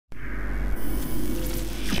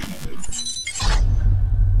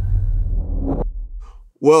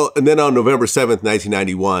Well, and then on November 7th,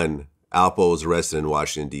 1991, Alpo was arrested in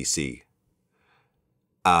Washington, D.C.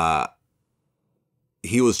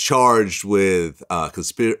 He was charged with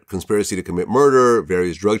conspiracy to commit murder,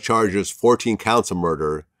 various drug charges, 14 counts of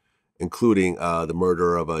murder, including the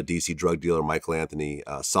murder of a D.C. drug dealer, Michael Anthony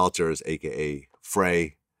Salters, a.k.a.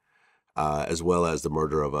 Frey, as well as the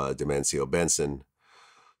murder of Demencio Benson.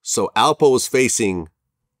 So Alpo was facing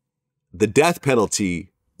the death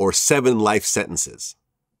penalty or 7 life sentences.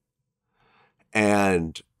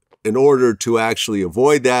 And in order to actually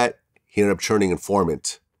avoid that, he ended up turning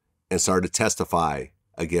informant and started to testify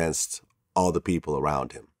against all the people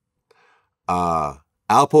around him.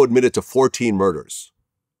 Alpo admitted to 14 murders.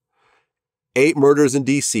 8 murders in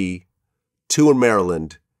D.C., 2 in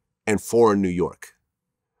Maryland, and 4 in New York.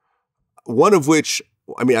 One of which,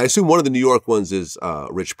 I assume one of the New York ones is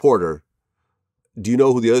Rich Porter. Do you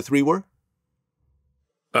know who the other 3 were?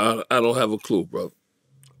 I don't have a clue, bro.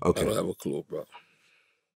 Okay. I don't have a clue, bro.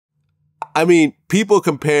 People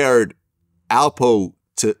compared Alpo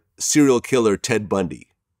to serial killer Ted Bundy.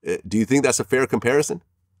 Do you think that's a fair comparison?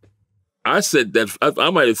 I said that, I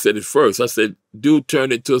might have said it first. I said, dude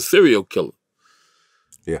turned into a serial killer.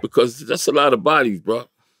 Yeah. Because that's a lot of bodies, bro.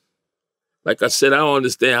 Like I said, I don't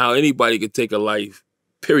understand how anybody could take a life,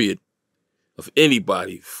 period, of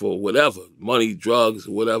anybody for whatever, money, drugs,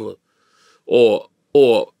 whatever, or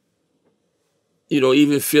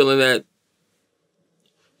even feeling that,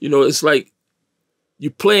 it's like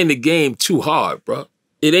you're playing the game too hard, bro.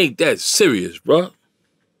 It ain't that serious, bro.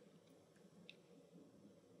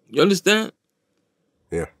 You understand?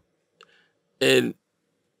 Yeah. And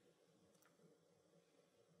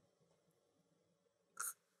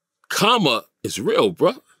karma is real,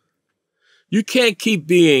 bro. You can't keep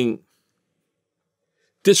being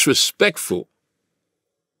disrespectful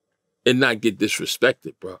and not get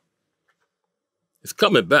disrespected, bro. It's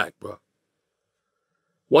coming back, bro.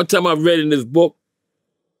 One time I read in this book,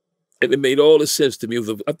 and it made all the sense to me.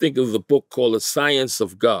 I think it was a book called The Science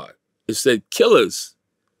of God. It said killers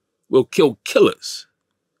will kill killers,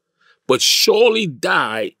 but surely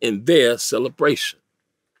die in their celebration.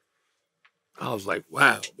 I was like,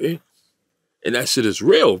 wow, man. And that shit is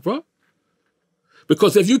real, bro.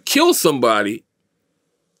 Because if you kill somebody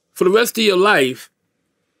for the rest of your life,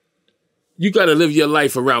 you got to live your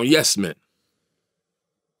life around yes men.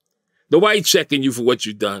 Nobody checking you for what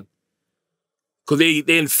you've done. Because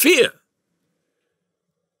they're in fear.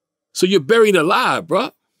 So you're buried alive,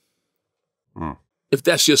 bro. Mm. If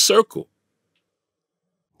that's your circle.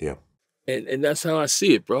 Yeah. And that's how I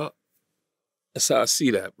see it, bro. That's how I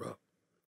see that, bro.